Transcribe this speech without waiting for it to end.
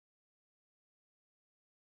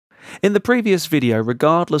In the previous video,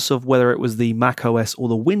 regardless of whether it was the macOS or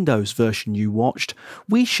the Windows version you watched,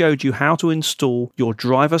 we showed you how to install your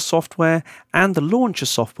driver software and the launcher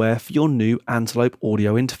software for your new Antelope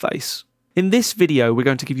audio interface. In this video, we're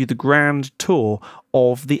going to give you the grand tour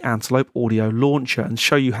of the Antelope Audio Launcher and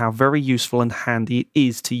show you how very useful and handy it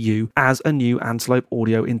is to you as a new Antelope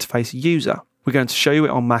Audio interface user. We're going to show you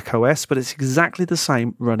it on macOS, but it's exactly the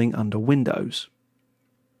same running under Windows.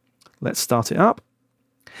 Let's start it up.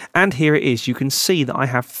 And here it is. You can see that I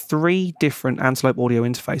have 3 different Antelope Audio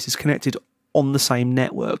interfaces connected on the same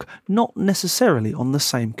network, not necessarily on the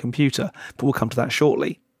same computer, but we'll come to that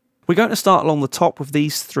shortly. We're going to start along the top with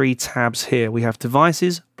these 3 tabs here. We have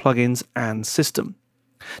Devices, Plugins, and System.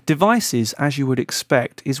 Devices, as you would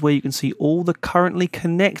expect, is where you can see all the currently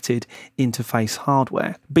connected interface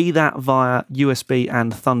hardware, be that via USB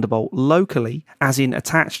and Thunderbolt locally, as in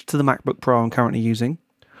attached to the MacBook Pro I'm currently using,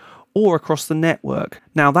 or across the network.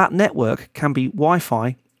 Now that network can be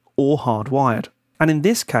Wi-Fi or hardwired. And in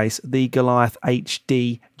this case, the Goliath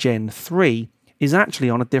HD Gen 3 is actually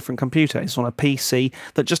on a different computer. It's on a PC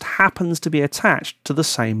that just happens to be attached to the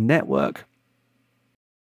same network.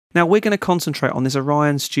 Now we're going to concentrate on this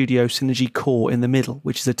Orion Studio Synergy core in the middle,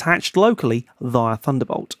 which is attached locally via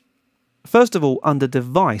Thunderbolt. First of all, under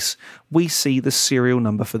Device, we see the serial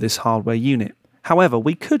number for this hardware unit. However,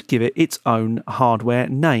 we could give it its own hardware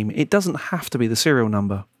name. It doesn't have to be the serial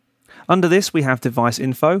number. Under this, we have Device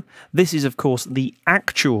Info. This is, of course, the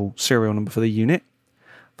actual serial number for the unit,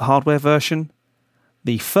 the hardware version,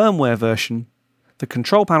 the firmware version, the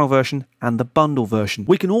control panel version, and the bundle version.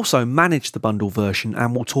 We can also manage the bundle version,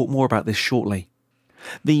 and we'll talk more about this shortly.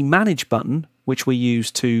 The Manage button, which we use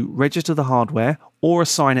to register the hardware or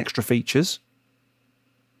assign extra features.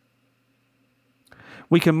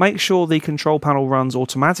 We can make sure the control panel runs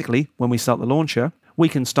automatically when we start the launcher. We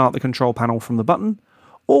can start the control panel from the button,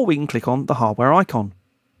 or we can click on the hardware icon,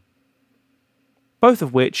 both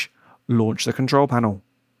of which launch the control panel.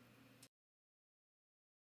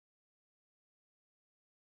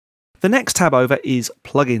 The next tab over is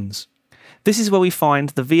Plugins. This is where we find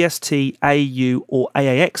the VST, AU or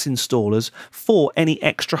AAX installers for any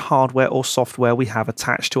extra hardware or software we have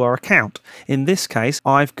attached to our account. In this case,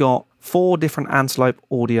 I've got 4 different Antelope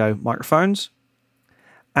audio microphones,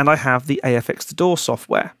 and I have the AFX to Door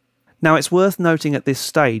software. Now it's worth noting at this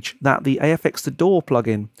stage that the AFX to Door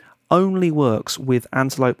plugin only works with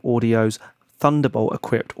Antelope Audio's Thunderbolt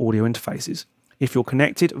equipped audio interfaces. If you're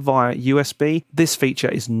connected via USB, this feature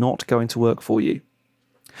is not going to work for you.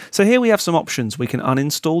 So here we have some options. We can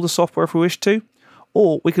uninstall the software if we wish to,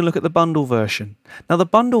 or we can look at the bundle version. Now the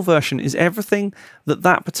bundle version is everything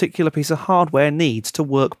that particular piece of hardware needs to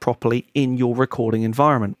work properly in your recording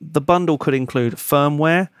environment. The bundle could include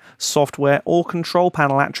firmware, software, or control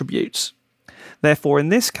panel attributes. Therefore, in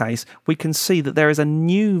this case, we can see that there is a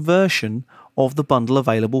new version of the bundle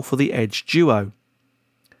available for the Edge Duo.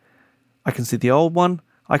 I can see the old one,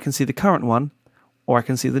 I can see the current one, or I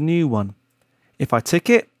can see the new one. If I tick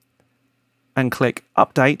it and click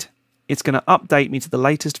Update, it's going to update me to the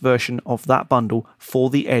latest version of that bundle for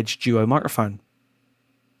the Edge Duo microphone.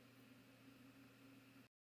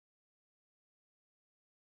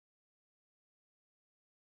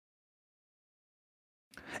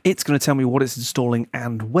 It's going to tell me what it's installing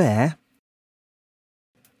and where,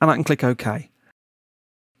 and I can click OK.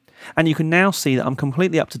 And you can now see that I'm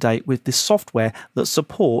completely up to date with the software that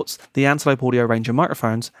supports the Antelope Audio Ranger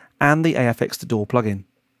microphones and the AFX to Door plugin.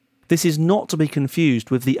 This is not to be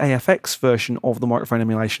confused with the AFX version of the microphone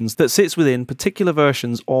emulations that sits within particular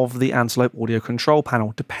versions of the Antelope Audio control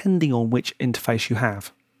panel, depending on which interface you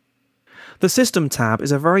have. The System tab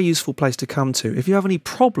is a very useful place to come to if you have any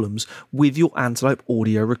problems with your Antelope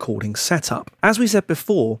Audio recording setup. As we said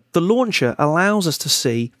before, the launcher allows us to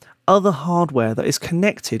see other hardware that is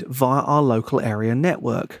connected via our local area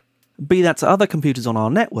network, be that to other computers on our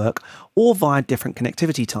network or via different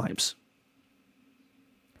connectivity types.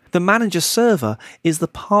 The Manager server is the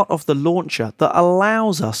part of the launcher that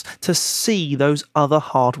allows us to see those other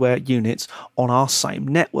hardware units on our same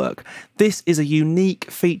network. This is a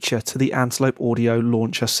unique feature to the Antelope Audio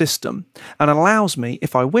Launcher system and allows me,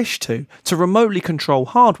 if I wish to remotely control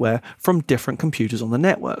hardware from different computers on the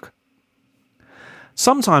network.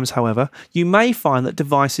 Sometimes, however, you may find that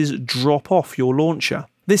devices drop off your launcher.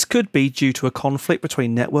 This could be due to a conflict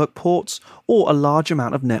between network ports or a large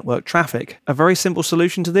amount of network traffic. A very simple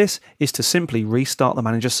solution to this is to simply restart the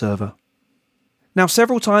Manager server. Now,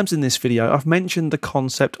 several times in this video, I've mentioned the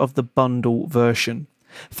concept of the bundle version.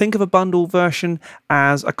 Think of a bundle version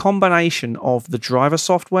as a combination of the driver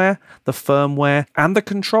software, the firmware, and the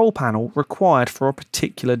control panel required for a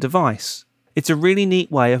particular device. It's a really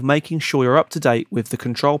neat way of making sure you're up to date with the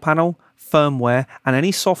control panel, firmware, and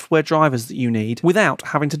any software drivers that you need without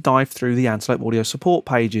having to dive through the Antelope Audio support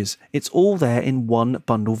pages. It's all there in one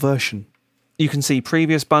bundle version. You can see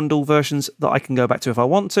previous bundle versions that I can go back to if I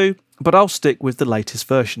want to, but I'll stick with the latest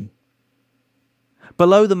version.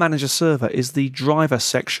 Below the Manager server is the driver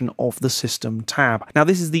section of the System tab. Now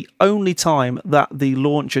this is the only time that the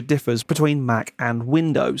launcher differs between Mac and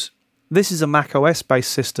Windows. This is a Mac OS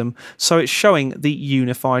based system, so it's showing the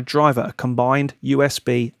unified driver, a combined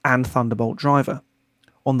USB and Thunderbolt driver.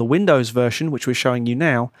 On the Windows version, which we're showing you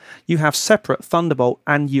now, you have separate Thunderbolt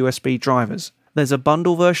and USB drivers. There's a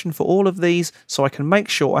bundle version for all of these, so I can make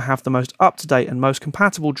sure I have the most up-to-date and most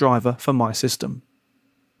compatible driver for my system.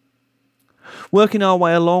 Working our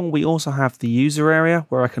way along, we also have the user area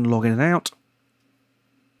where I can log in and out.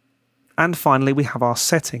 And finally, we have our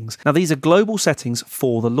settings. Now these are global settings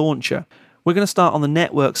for the launcher. We're going to start on the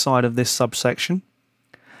network side of this subsection.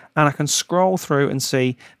 And I can scroll through and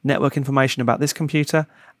see network information about this computer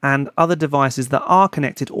and other devices that are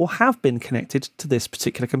connected or have been connected to this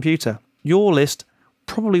particular computer. Your list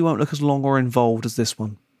probably won't look as long or involved as this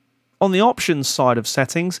one. On the options side of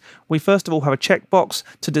settings, we first of all have a checkbox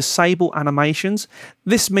to disable animations.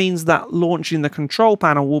 This means that launching the control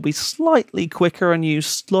panel will be slightly quicker and use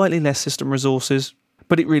slightly less system resources,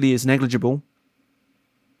 but it really is negligible.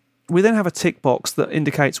 We then have a tick box that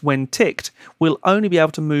indicates when ticked, we'll only be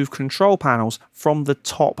able to move control panels from the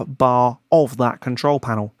top bar of that control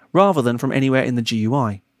panel, rather than from anywhere in the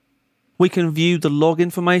GUI. We can view the log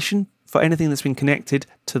information for anything that's been connected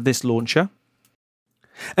to this launcher.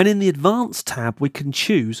 And in the Advanced tab, we can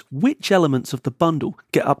choose which elements of the bundle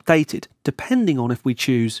get updated, depending on if we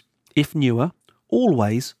choose if newer,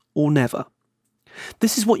 always, or never.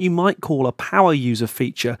 This is what you might call a power user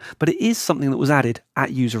feature, but it is something that was added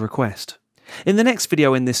at user request. In the next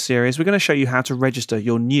video in this series, we're going to show you how to register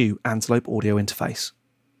your new Antelope audio interface.